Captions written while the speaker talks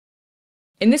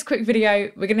In this quick video,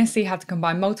 we're going to see how to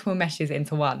combine multiple meshes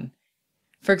into one.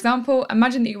 For example,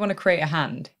 imagine that you want to create a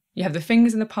hand. You have the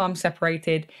fingers and the palm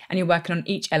separated and you're working on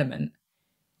each element.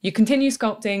 You continue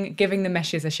sculpting, giving the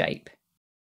meshes a shape.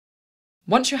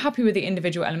 Once you're happy with the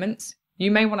individual elements,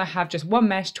 you may want to have just one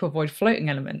mesh to avoid floating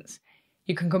elements.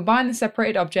 You can combine the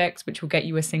separated objects, which will get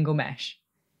you a single mesh.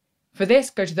 For this,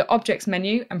 go to the Objects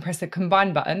menu and press the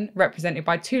Combine button, represented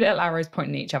by two little arrows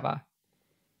pointing at each other.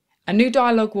 A new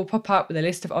dialog will pop up with a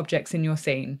list of objects in your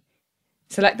scene.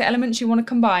 Select the elements you want to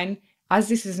combine. As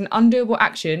this is an undoable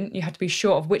action, you have to be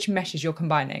sure of which meshes you're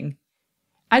combining.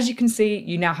 As you can see,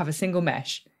 you now have a single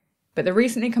mesh, but the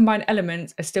recently combined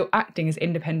elements are still acting as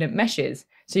independent meshes,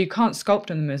 so you can't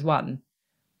sculpt on them as one.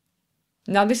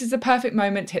 Now this is the perfect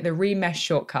moment to hit the Remesh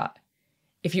shortcut.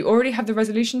 If you already have the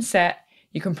resolution set,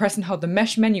 you can press and hold the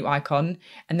mesh menu icon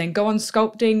and then go on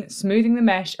sculpting, smoothing the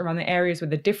mesh around the areas where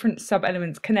the different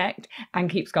sub-elements connect and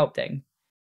keep sculpting.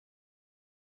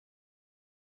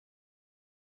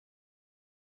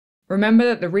 Remember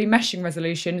that the remeshing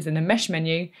resolution is in the mesh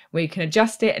menu where you can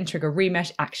adjust it and trigger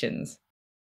remesh actions.